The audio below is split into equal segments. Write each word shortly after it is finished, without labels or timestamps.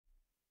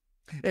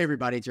Hey,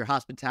 everybody, it's your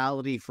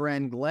hospitality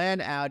friend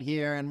Glenn out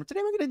here. And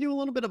today we're going to do a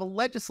little bit of a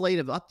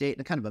legislative update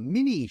and kind of a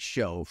mini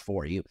show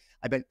for you.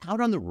 I've been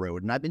out on the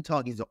road and I've been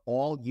talking to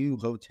all you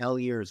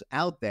hoteliers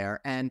out there.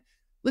 And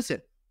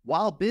listen,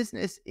 while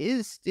business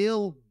is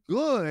still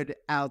good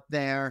out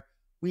there,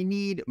 we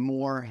need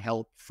more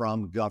help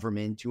from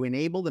government to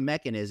enable the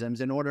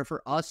mechanisms in order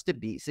for us to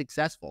be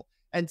successful.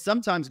 And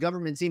sometimes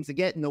government seems to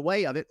get in the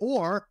way of it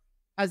or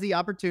has the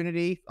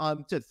opportunity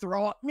to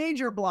throw up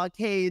major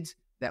blockades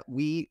that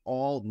we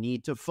all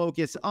need to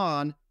focus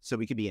on so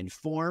we can be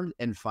informed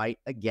and fight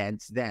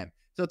against them.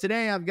 So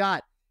today I've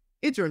got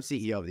Interim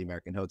CEO of the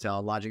American Hotel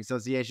and Lodging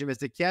Association,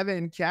 Mr.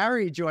 Kevin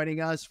Carey,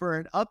 joining us for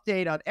an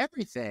update on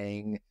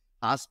everything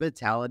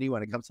hospitality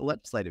when it comes to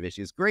legislative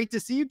issues. Great to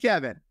see you,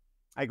 Kevin.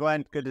 Hi,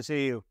 Glenn. Good to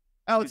see you.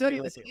 I'll Good to tell be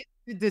you,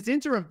 with this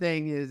interim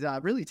thing is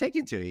really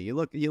taking to you.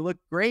 You look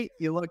great.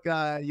 You look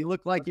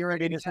like you're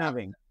ready to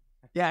having.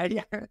 Yeah,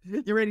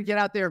 you're ready to get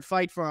out there and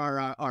fight for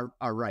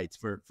our rights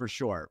for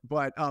sure.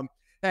 But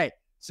hey,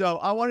 so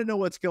I want to know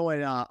what's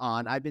going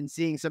on. I've been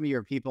seeing some of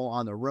your people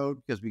on the road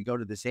because we go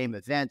to the same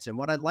events, and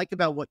what I like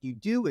about what you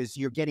do is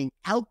you're getting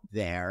out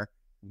there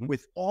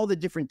with all the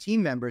different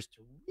team members to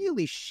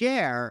really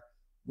share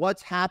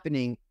what's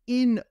happening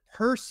in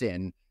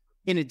person,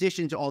 in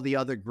addition to all the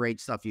other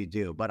great stuff you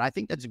do. But I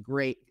think that's a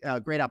great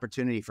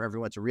opportunity for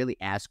everyone to really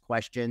ask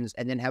questions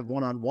and then have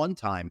one-on-one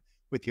time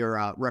with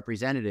your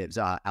representatives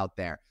out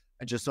there.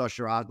 I just saw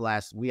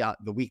Chirag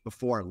the week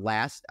before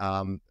last,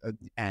 and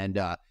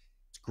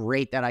it's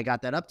great that I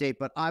got that update,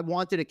 but I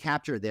wanted to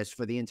capture this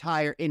for the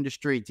entire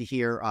industry to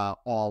hear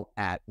all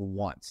at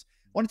once.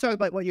 I want to talk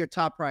about what your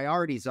top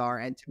priorities are,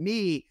 and to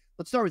me,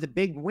 let's start with a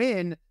big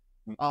win.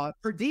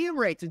 Per diem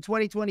rates in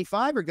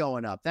 2025 are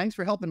going up. Thanks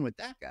for helping with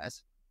that,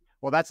 guys.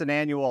 Well, that's an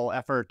annual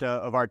effort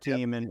of our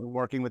team and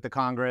working with the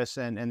Congress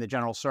and the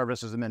General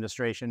Services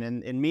Administration.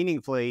 And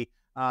meaningfully,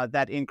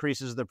 that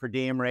increases the per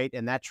diem rate,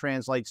 and that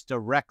translates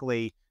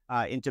directly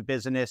into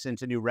business,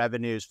 into new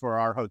revenues for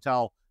our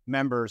hotel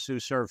members who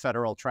serve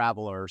federal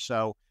travelers.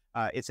 So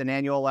it's an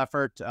annual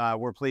effort.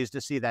 We're pleased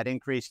to see that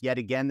increase yet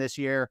again this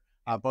year,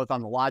 both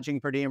on the lodging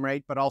per diem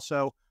rate, but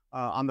also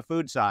on the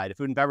food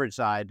and beverage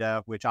side,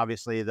 which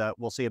obviously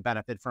we'll see a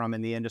benefit from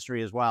in the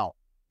industry as well.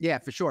 Yeah,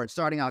 for sure.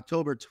 Starting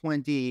October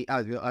 1st,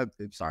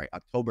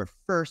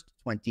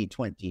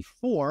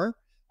 2024,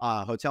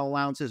 hotel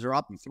allowances are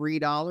up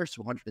 $3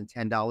 to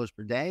 $110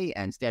 per day,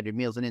 and standard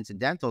meals and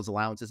incidentals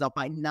allowances up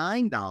by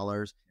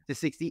 $9 to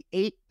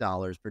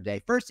 $68 per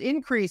day. First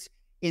increase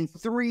in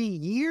 3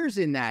 years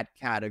in that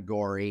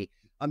category.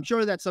 I'm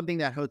sure that's something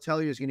that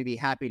hoteliers is going to be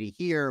happy to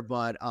hear,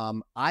 but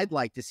I'd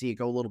like to see it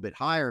go a little bit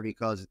higher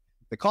because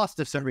the cost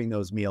of serving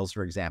those meals,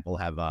 for example,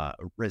 have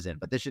risen.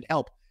 But this should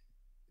help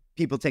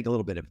people take a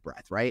little bit of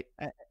breath, right?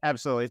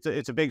 Absolutely.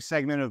 It's a big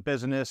segment of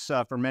business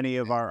for many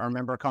of our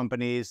member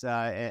companies,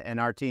 and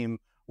our team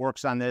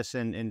works on this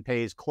and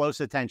pays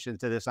close attention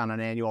to this on an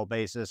annual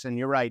basis. And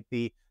you're right,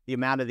 the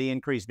amount of the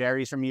increase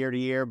varies from year to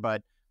year,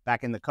 but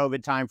back in the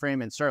COVID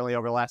timeframe and certainly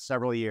over the last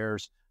several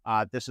years,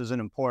 this is an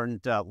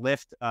important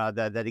lift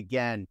that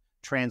again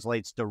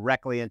translates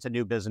directly into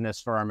new business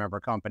for our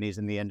member companies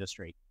in the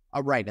industry.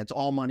 All right. That's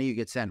all money you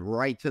get sent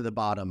right to the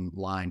bottom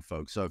line,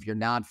 folks. So if you're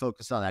not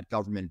focused on that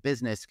government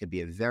business, it could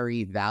be a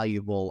very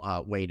valuable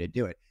way to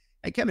do it.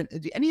 Hey, Kevin,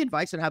 any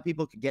advice on how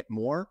people could get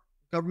more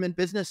government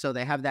business so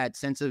they have that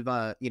sense of,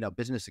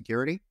 business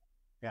security?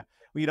 Yeah.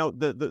 Well,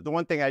 the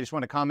one thing I just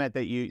want to comment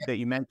that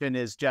you mentioned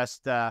is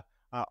just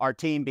our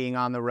team being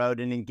on the road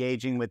and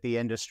engaging with the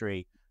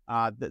industry.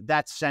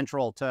 That's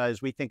central to,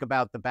 as we think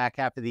about the back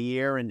half of the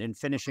year and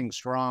finishing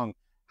strong,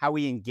 how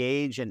we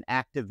engage and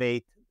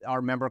activate our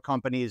member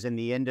companies in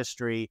the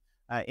industry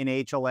in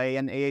AHLA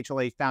and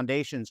AHLA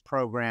Foundations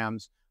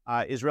programs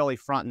is really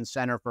front and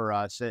center for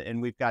us.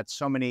 And we've got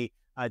so many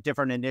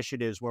different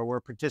initiatives where we're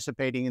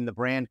participating in the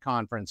brand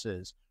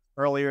conferences.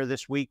 Earlier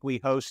this week, we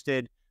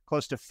hosted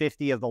close to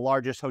 50 of the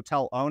largest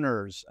hotel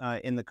owners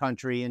in the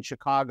country in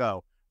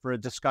Chicago for a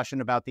discussion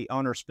about the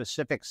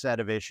owner-specific set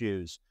of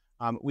issues.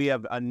 We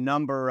have a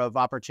number of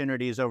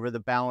opportunities over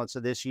the balance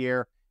of this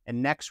year.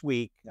 And next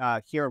week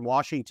here in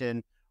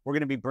Washington, we're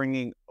going to be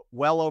bringing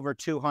well over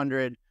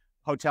 200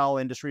 hotel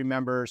industry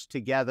members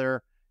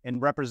together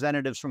and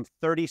representatives from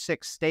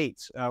 36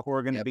 states who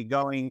are going to be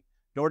going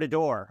door to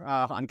door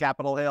on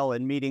Capitol Hill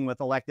and meeting with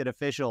elected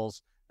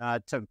officials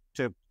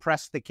to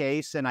press the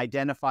case and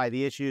identify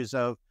the issues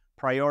of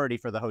priority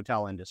for the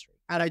hotel industry.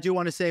 And I do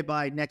want to say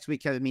by next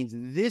week, Kevin, means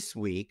this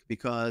week,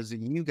 because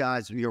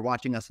you're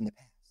watching us in the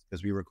past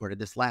because we recorded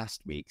this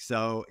last week.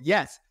 So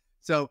yes.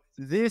 So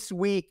this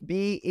week,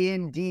 be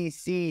in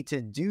DC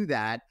to do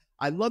that.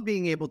 I love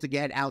being able to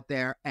get out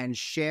there and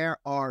share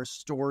our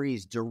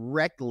stories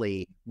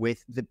directly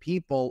with the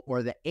people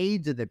or the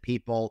aides of the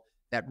people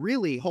that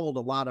really hold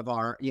a lot of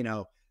our,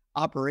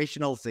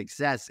 operational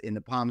success in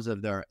the palms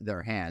of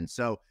their hands.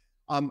 So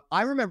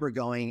I remember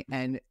going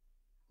and,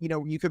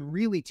 you could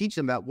really teach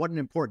them about what an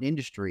important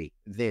industry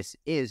this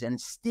is. And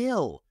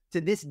still to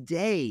this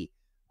day,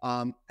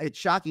 It's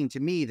shocking to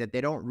me that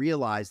they don't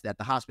realize that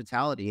the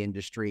hospitality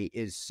industry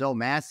is so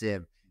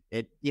massive.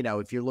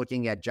 If you're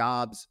looking at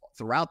jobs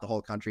throughout the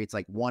whole country, it's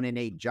like 1 in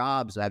 8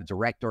 jobs have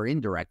direct or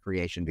indirect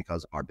creation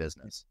because of our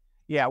business.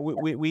 Yeah,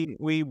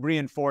 we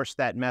reinforce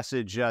that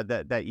message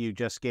that you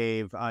just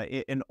gave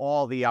in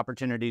all the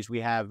opportunities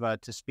we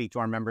have to speak to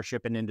our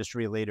membership and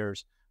industry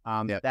leaders.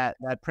 That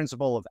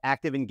principle of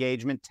active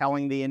engagement,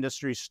 telling the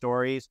industry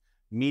stories,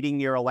 meeting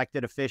your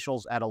elected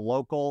officials at a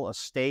local, a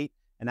state,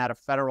 and at a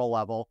federal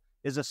level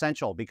is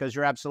essential, because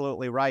you're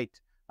absolutely right.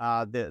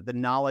 The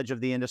knowledge of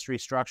the industry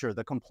structure,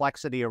 the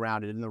complexity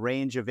around it, and the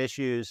range of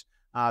issues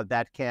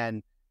that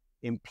can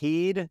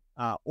impede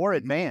or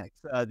advance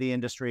the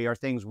industry are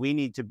things we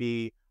need to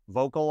be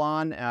vocal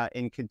on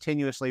in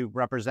continuously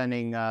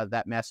representing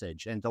that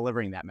message and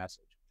delivering that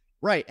message.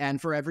 Right.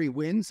 And for every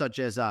win, such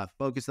as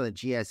focus on the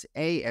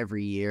GSA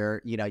every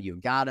year,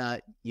 you've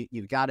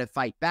gotta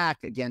fight back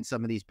against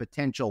some of these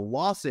potential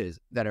losses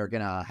that are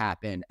gonna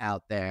happen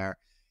out there.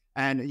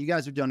 And you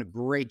guys have done a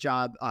great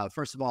job,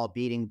 first of all,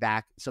 beating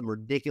back some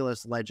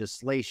ridiculous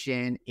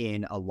legislation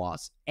in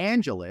Los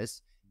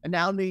Angeles. And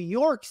now New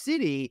York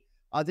City,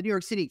 the New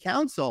York City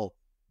Council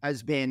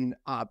has been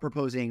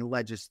proposing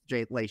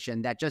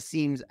legislation that just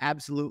seems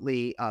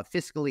absolutely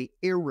fiscally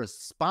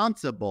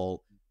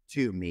irresponsible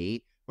to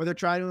me, where they're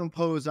trying to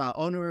impose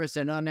onerous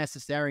and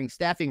unnecessary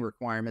staffing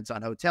requirements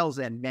on hotels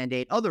and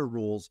mandate other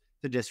rules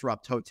to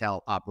disrupt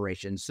hotel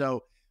operations.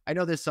 So I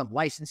know there's some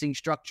licensing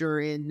structure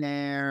in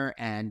there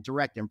and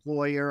direct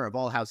employer of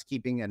all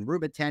housekeeping and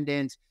room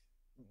attendants.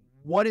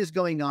 What is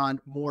going on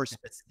more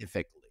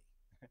specifically?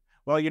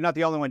 Well, you're not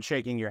the only one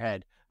shaking your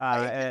head.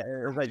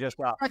 As I just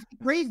thought. That's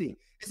crazy.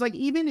 It's like,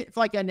 even if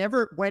like I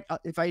never went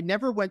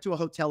to a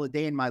hotel a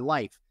day in my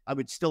life, I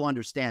would still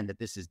understand that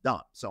this is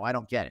dumb. So I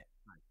don't get it.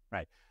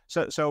 Right.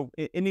 So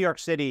in New York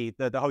City,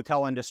 the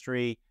hotel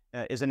industry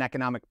is an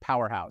economic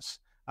powerhouse.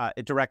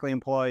 It directly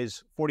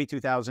employs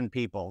 42,000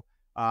 people.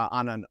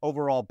 On an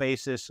overall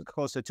basis,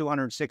 close to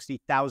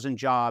 260,000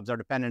 jobs are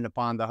dependent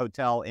upon the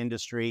hotel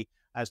industry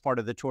as part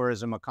of the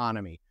tourism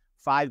economy.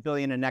 $5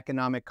 billion in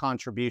economic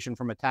contribution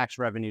from a tax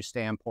revenue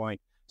standpoint,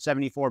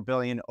 $74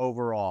 billion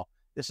overall.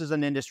 This is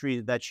an industry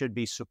that should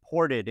be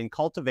supported and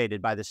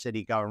cultivated by the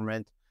city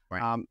government.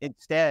 Right.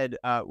 Instead,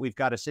 we've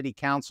got a city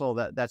council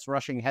that's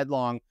rushing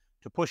headlong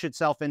to push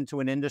itself into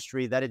an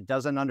industry that it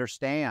doesn't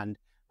understand,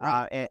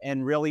 right,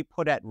 and really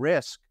put at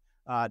risk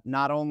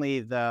not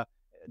only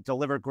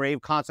deliver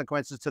grave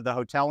consequences to the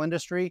hotel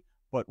industry,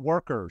 but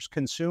workers,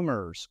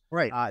 consumers,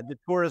 right, the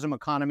tourism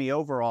economy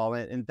overall.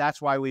 And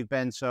that's why we've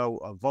been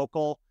so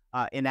vocal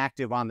and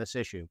active on this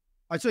issue.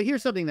 All right, so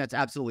here's something that's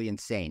absolutely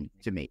insane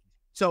to me.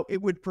 So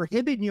it would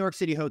prohibit New York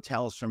City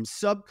hotels from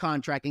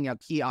subcontracting out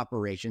key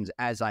operations,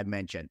 as I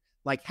mentioned,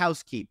 like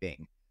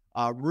housekeeping,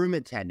 room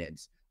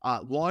attendants,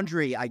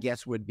 laundry, I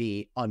guess, would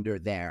be under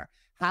there.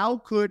 How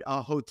could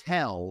a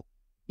hotel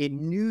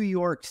in New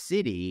York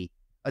City,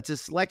 it's a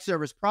select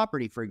service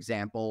property, for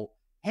example,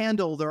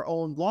 handle their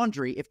own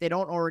laundry if they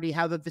don't already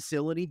have a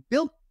facility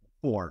built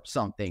for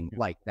something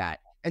like that?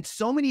 And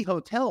so many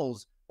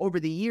hotels over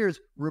the years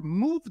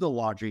remove the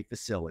laundry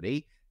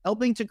facility,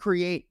 helping to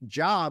create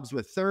jobs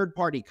with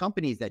third-party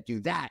companies that do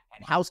that,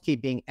 and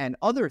housekeeping and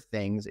other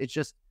things. It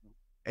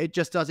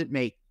just doesn't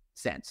make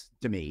sense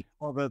to me.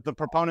 Well, the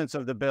proponents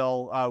of the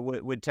bill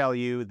would tell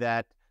you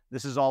that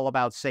this is all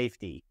about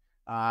safety.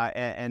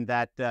 And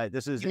that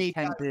this is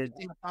intended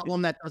a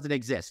problem that doesn't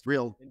exist,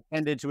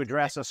 intended to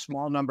address a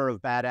small number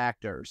of bad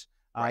actors.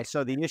 Right.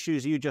 So the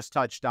issues you just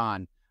touched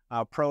on,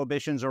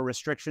 prohibitions or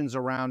restrictions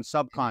around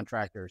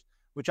subcontractors,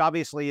 which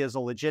obviously is a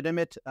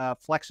legitimate,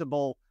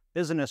 flexible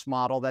business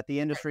model that the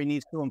industry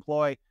needs to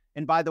employ.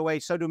 And by the way,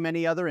 so do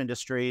many other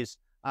industries,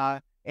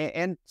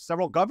 and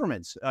several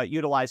governments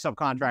utilize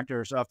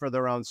subcontractors for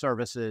their own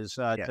services,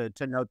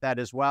 to note that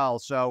as well.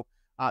 So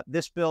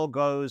this bill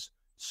goes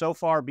so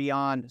far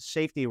beyond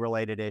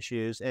safety-related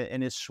issues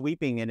and is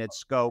sweeping in its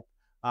scope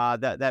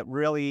that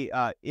really,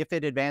 if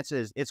it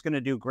advances, it's going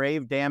to do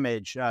grave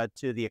damage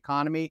to the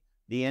economy,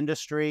 the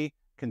industry.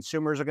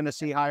 Consumers are going to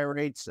see higher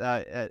rates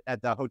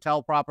at the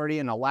hotel property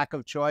and a lack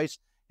of choice.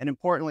 And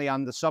importantly,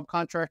 on the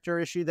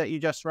subcontractor issue that you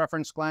just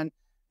referenced, Glenn,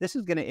 this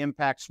is going to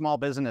impact small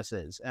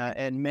businesses,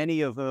 and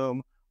many of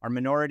whom are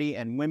minority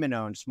and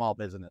women-owned small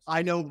businesses.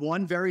 I know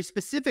one very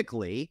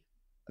specifically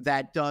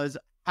that does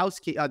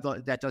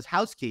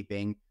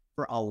housekeeping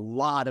for a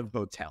lot of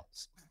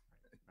hotels.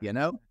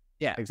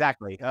 Yeah,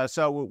 exactly.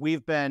 So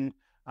we've been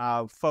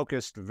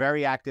focused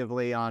very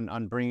actively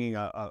on bringing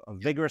a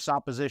vigorous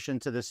opposition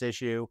to this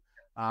issue,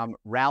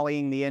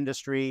 rallying the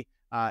industry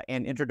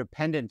and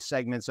interdependent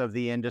segments of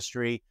the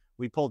industry.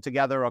 We pulled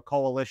together a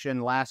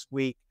coalition last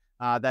week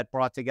that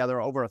brought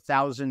together over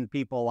 1,000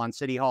 people on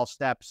City Hall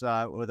steps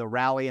with a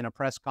rally and a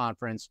press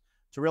conference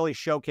to really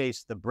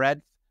showcase the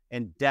breadth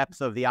and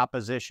depth of the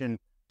opposition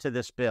to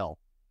this bill.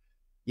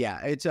 Yeah,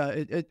 it's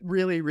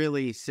really,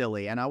 really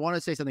silly. And I want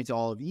to say something to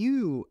all of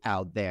you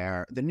out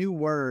there. The new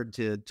word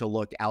to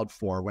look out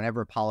for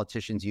whenever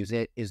politicians use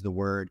it is the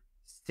word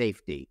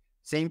safety.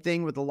 Same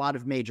thing with a lot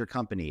of major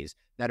companies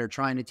that are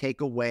trying to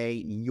take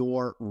away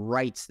your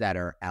rights that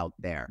are out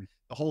there.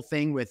 The whole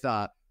thing with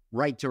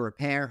right to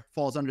repair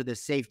falls under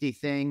this safety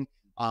thing.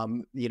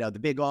 The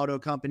big auto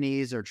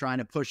companies are trying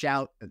to push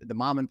out the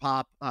mom and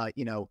pop,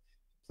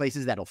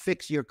 places that'll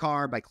fix your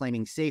car by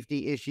claiming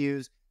safety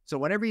issues. So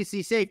whenever you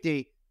see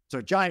safety, it's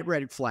a giant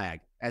red flag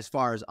as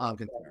far as I'm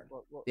concerned.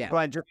 Yeah.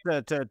 Brian, just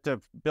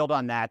to build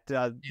on that,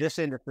 this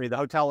industry, the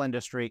hotel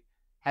industry,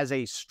 has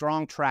a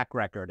strong track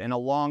record and a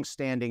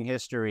long-standing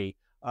history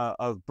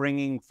of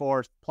bringing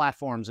forth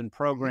platforms and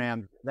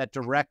programs that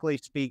directly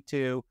speak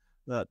to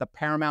the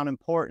paramount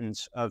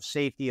importance of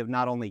safety of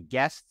not only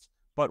guests,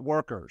 but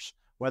workers.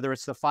 Whether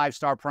it's the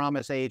 5-star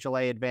promise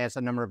AHLA advanced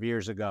a number of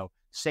years ago,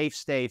 safe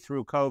stay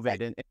through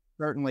COVID, and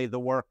certainly the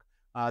work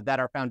that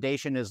our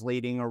foundation is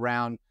leading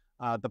around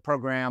the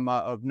program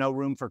of No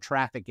Room for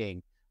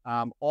Trafficking.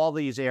 All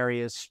these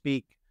areas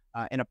speak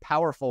in a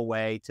powerful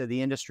way to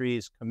the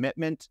industry's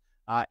commitment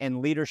and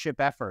leadership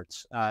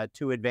efforts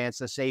to advance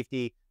the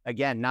safety,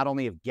 again, not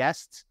only of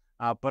guests,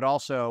 but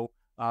also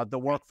the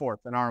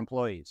workforce and our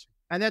employees.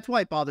 And that's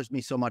why it bothers me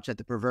so much at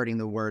the perverting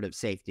the word of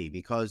safety,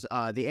 because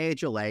the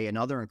AHLA and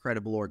other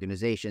incredible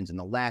organizations in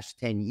the last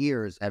 10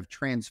 years have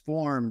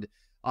transformed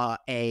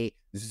a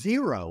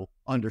zero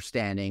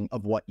understanding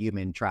of what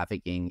human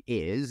trafficking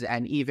is,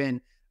 and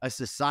even a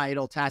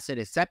societal tacit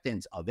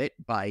acceptance of it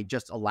by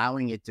just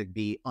allowing it to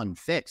be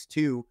unfixed,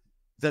 to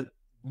the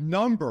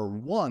number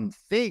one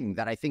thing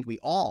that I think we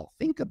all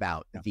think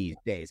about these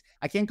days.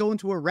 I can't go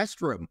into a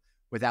restroom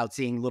without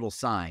seeing little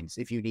signs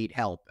if you need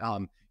help.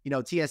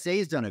 TSA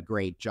has done a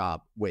great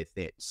job with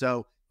it.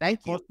 So thank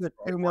you. Close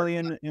to 2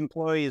 million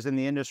employees in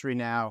the industry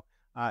now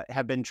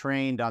have been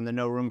trained on the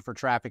No Room for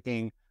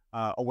Trafficking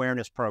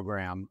awareness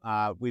program.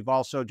 We've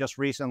also just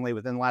recently,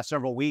 within the last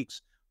several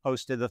weeks,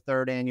 hosted the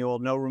 3rd annual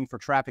No Room for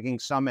Trafficking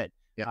Summit.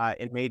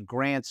 It made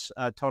grants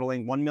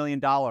totaling $1 million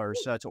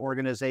to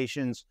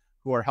organizations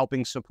who are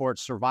helping support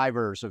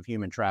survivors of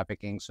human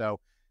trafficking. So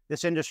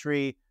this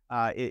industry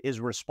is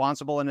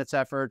responsible in its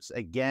efforts.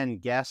 Again,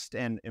 guest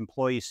and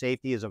employee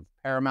safety is of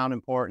paramount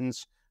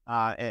importance,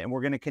 and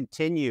we're going to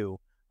continue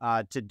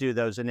to do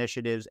those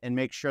initiatives and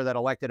make sure that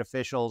elected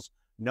officials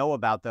know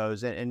about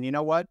those. And you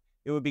know what?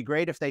 It would be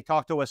great if they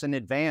talk to us in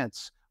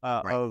advance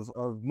of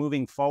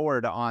moving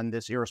forward on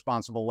this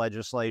irresponsible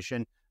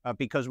legislation,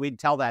 because we'd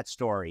tell that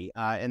story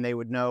and they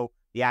would know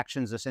the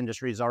actions this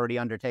industry is already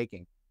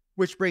undertaking.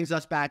 Which brings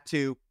us back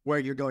to where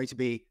you're going to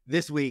be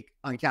this week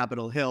on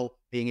Capitol Hill,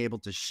 being able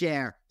to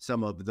share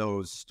some of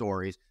those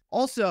stories.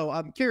 Also,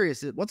 I'm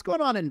curious, what's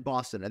going on in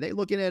Boston? Are they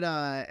looking at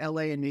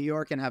LA and New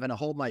York and having a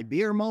hold my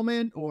beer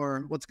moment,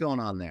 or what's going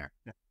on there?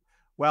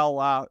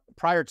 Well,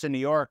 prior to New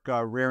York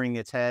rearing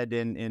its head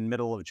in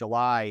middle of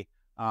July,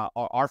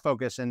 our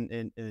focus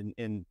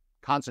in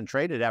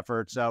concentrated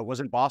efforts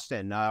was in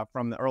Boston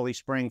from the early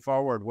spring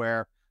forward,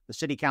 where the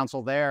city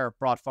council there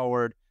brought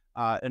forward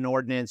an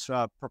ordinance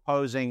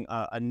proposing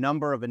a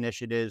number of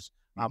initiatives,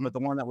 but the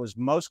one that was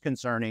most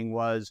concerning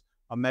was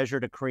a measure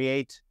to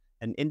create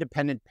an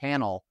independent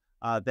panel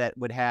that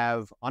would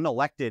have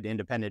unelected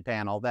independent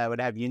panel that would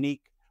have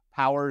unique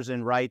powers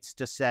and rights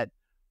to set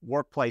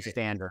workplace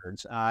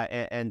standards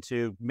and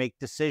to make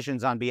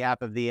decisions on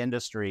behalf of the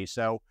industry.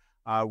 So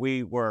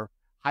we were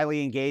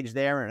highly engaged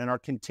there and are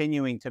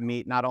continuing to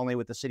meet not only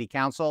with the city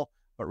council,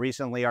 but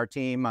recently our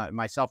team,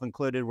 myself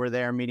included, were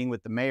there meeting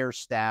with the mayor's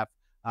staff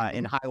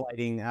in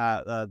highlighting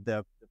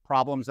the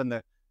problems and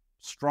the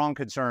strong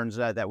concerns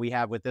that we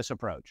have with this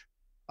approach.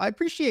 I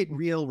appreciate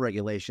real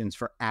regulations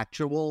for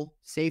actual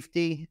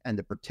safety and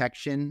the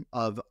protection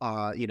of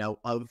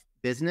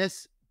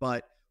business,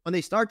 but when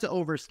they start to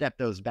overstep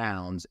those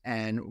bounds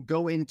and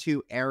go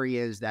into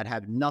areas that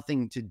have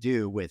nothing to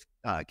do with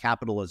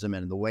capitalism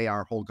and the way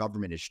our whole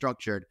government is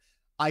structured,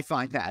 I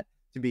find that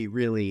to be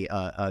really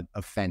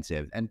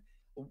offensive. And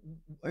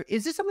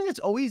is this something that's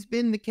always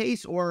been the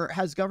case, or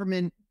has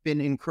government been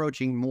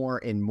encroaching more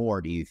and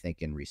more, do you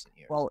think, in recent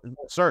years? Well,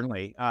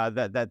 certainly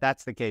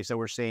that's the case that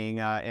we're seeing,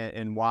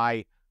 and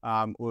why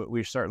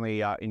we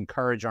certainly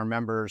encourage our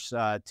members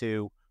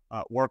to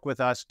work with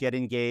us, get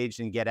engaged,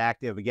 and get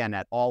active, again,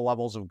 at all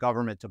levels of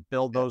government to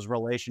build those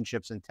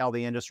relationships and tell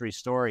the industry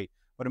story.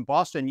 But in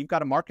Boston, you've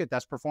got a market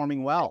that's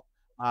performing well.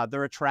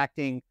 They're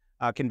attracting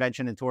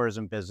convention and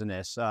tourism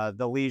business.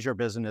 The leisure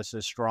business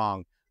is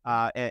strong.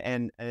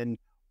 And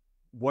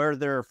where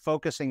they're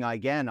focusing,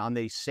 again, on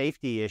the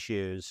safety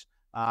issues,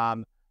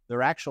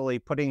 they're actually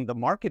putting the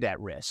market at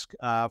risk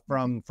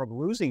from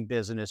losing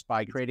business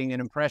by creating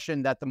an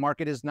impression that the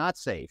market is not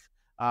safe.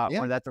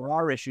 Or that there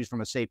are issues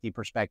from a safety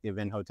perspective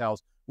in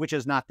hotels, which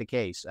is not the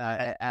case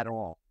at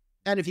all.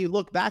 And if you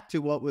look back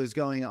to what was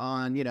going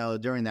on,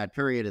 during that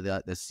period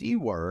of the C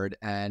word,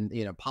 and,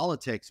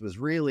 politics was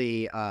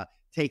really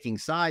taking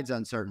sides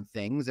on certain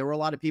things, there were a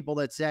lot of people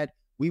that said,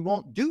 we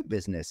won't do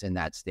business in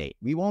that state.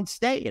 We won't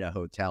stay in a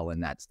hotel in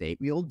that state.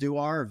 We'll do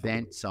our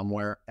event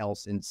somewhere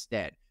else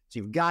instead. So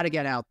you've got to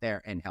get out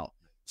there and help.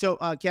 So,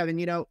 Kevin,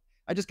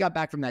 I just got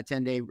back from that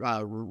 10-day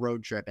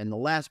road trip, and the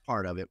last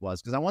part of it was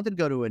because I wanted to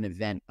go to an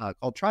event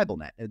called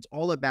TribalNet. It's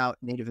all about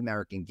Native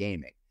American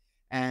gaming.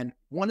 And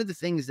one of the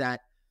things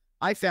that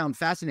I found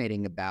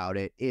fascinating about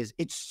it is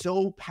it's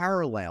so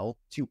parallel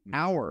to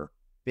our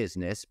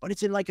business, but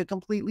it's in like a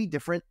completely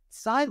different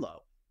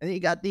silo. And then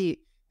you got the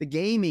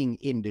gaming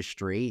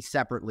industry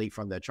separately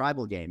from the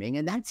tribal gaming,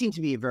 and that seems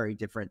to be a very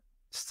different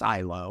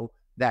silo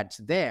that's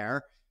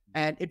there.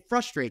 And it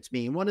frustrates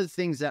me. And one of the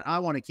things that I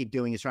want to keep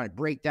doing is trying to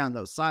break down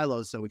those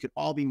silos so we could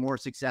all be more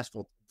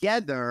successful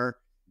together.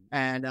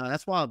 And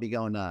that's why I'll be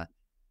going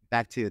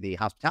back to the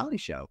hospitality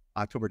show,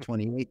 October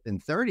 28th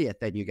and 30th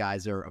that you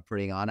guys are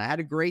putting on. I had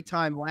a great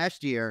time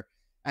last year,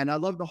 and I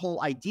love the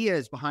whole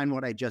ideas behind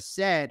what I just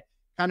said,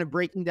 kind of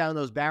breaking down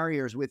those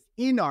barriers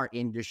within our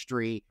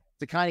industry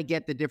to kind of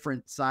get the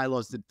different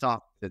silos to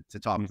talk to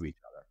each other.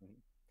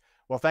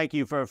 Well, thank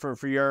you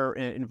for your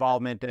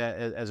involvement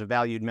as a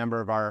valued member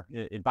of our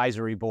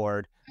advisory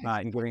board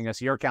and giving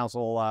us your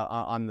counsel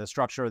on the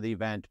structure of the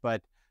event.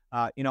 But,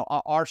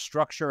 our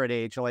structure at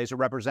AHLA is to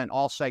represent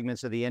all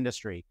segments of the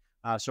industry.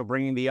 So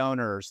bringing the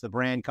owners, the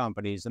brand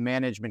companies, the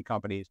management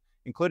companies,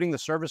 including the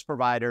service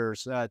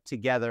providers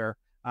together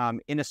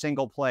in a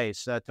single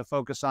place to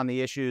focus on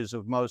the issues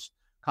of most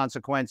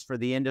consequence for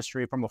the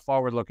industry from a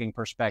forward-looking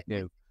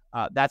perspective.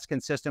 That's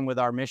consistent with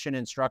our mission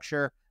and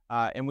structure.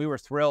 And we were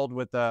thrilled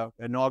with the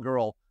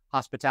inaugural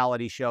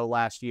hospitality show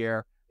last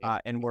year.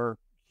 And we're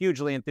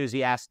hugely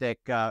enthusiastic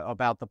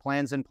about the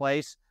plans in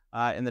place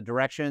and the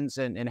directions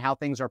and how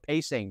things are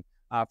pacing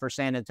for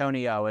San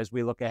Antonio as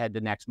we look ahead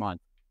to next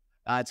month.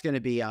 It's going to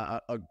be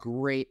a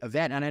great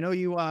event. And I know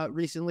you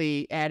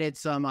recently added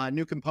some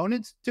new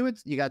components to it.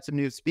 You got some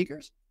new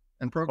speakers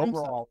and programs?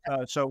 Overall,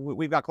 so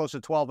we've got close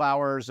to 12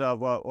 hours of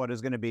what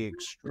is going to be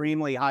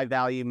extremely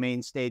high-value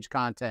main stage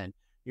content.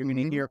 You're going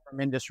to hear from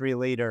industry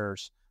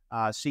leaders,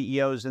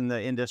 CEOs in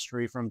the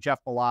industry, from Jeff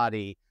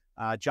Bellotti.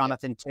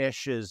 Jonathan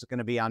Tisch is going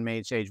to be on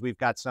main stage. We've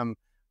got some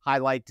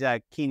highlight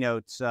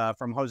keynotes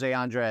from Jose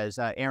Andres,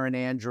 Aaron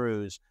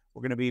Andrews.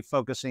 We're going to be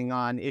focusing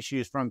on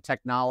issues from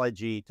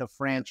technology to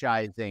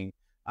franchising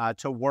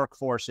to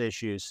workforce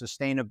issues,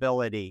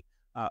 sustainability,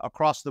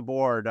 across the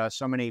board.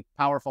 So many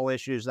powerful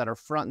issues that are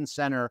front and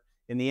center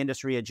in the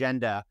industry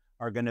agenda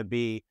are going to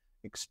be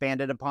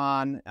expanded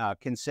upon,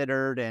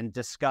 considered, and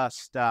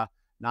discussed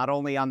not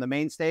only on the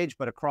main stage,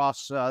 but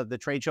across the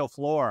trade show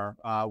floor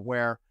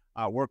where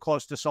we're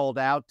close to sold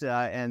out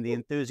and the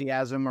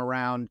enthusiasm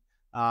around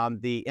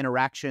the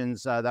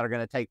interactions that are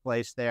going to take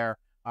place there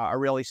are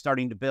really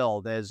starting to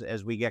build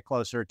as we get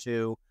closer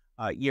to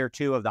year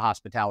 2 of the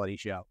hospitality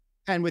show.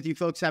 And with you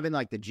folks having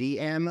like the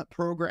GM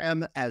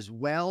program as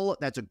well,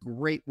 that's a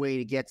great way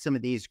to get some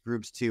of these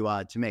groups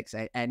to mix.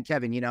 And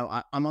Kevin,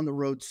 I'm on the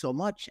road so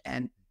much,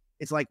 and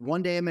it's like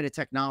one day I'm at a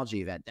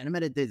technology event, then I'm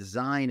at a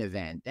design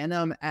event, then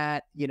I'm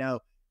at,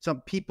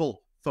 some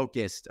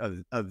people-focused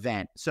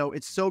event. So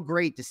it's so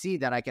great to see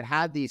that I could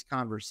have these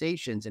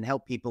conversations and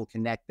help people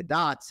connect the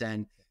dots.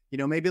 And,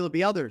 maybe there'll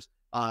be others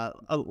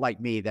like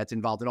me that's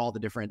involved in all the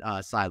different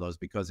silos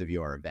because of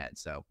your event.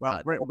 So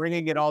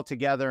bringing it all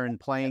together and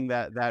playing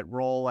that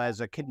role as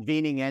a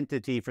convening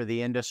entity for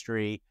the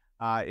industry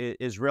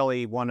is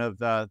really one of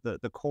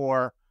the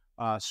core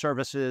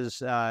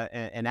services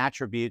and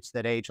attributes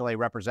that AHLA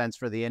represents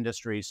for the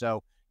industry.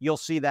 So you'll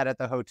see that at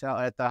the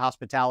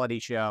hospitality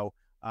show.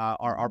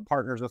 Our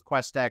partners with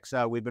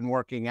QuestX, we've been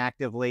working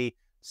actively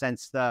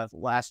since the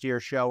last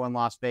year's show in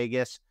Las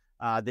Vegas.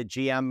 The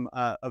GM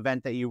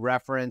event that you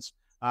referenced,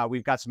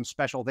 we've got some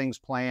special things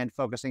planned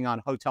focusing on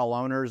hotel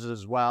owners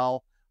as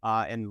well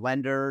and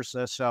lenders.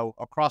 So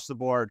across the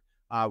board,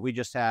 we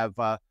just have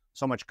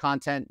so much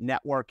content,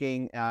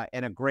 networking,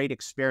 and a great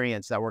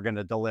experience that we're going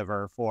to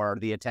deliver for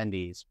the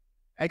attendees.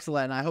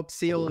 Excellent. I hope to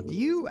see all of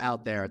you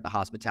out there at the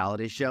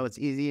hospitality show. It's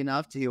easy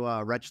enough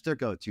to register.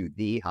 Go to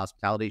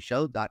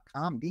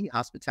thehospitalityshow.com,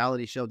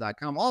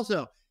 thehospitalityshow.com.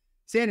 Also,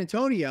 San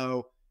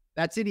Antonio,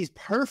 that city's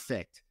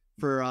perfect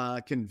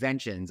for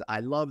conventions.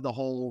 I love the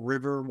whole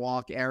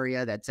Riverwalk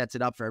area that sets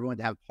it up for everyone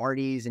to have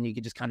parties, and you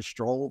can just kind of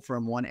stroll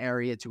from one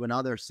area to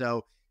another. So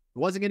it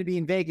wasn't going to be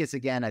in Vegas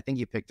again. I think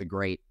you picked a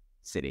great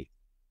city.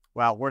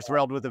 Well, we're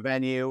thrilled with the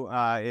venue.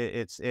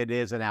 It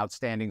is an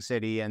outstanding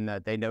city, and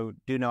they do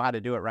know how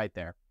to do it right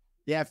there.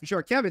 Yeah, for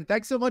sure. Kevin,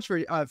 thanks so much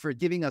for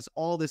giving us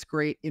all this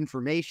great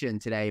information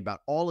today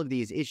about all of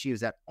these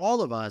issues that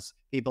all of us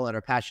people that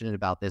are passionate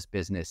about this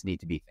business need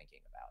to be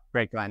thinking about.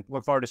 Great, Glenn.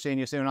 Look forward to seeing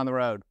you soon on the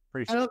road.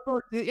 Appreciate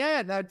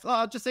it.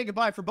 I'll just say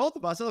goodbye for both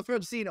of us. I look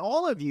forward to seeing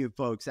all of you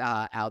folks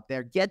out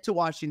there. Get to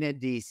Washington,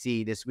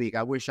 D.C. this week.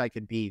 I wish I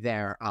could be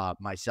there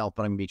myself,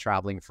 but I'm going to be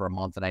traveling for a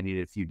month, and I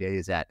needed a few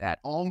days at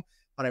home.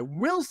 But I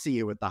will see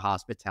you at the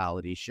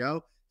hospitality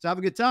show. So have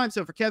a good time.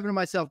 So for Kevin and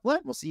myself,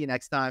 Glenn, we'll see you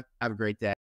next time. Have a great day.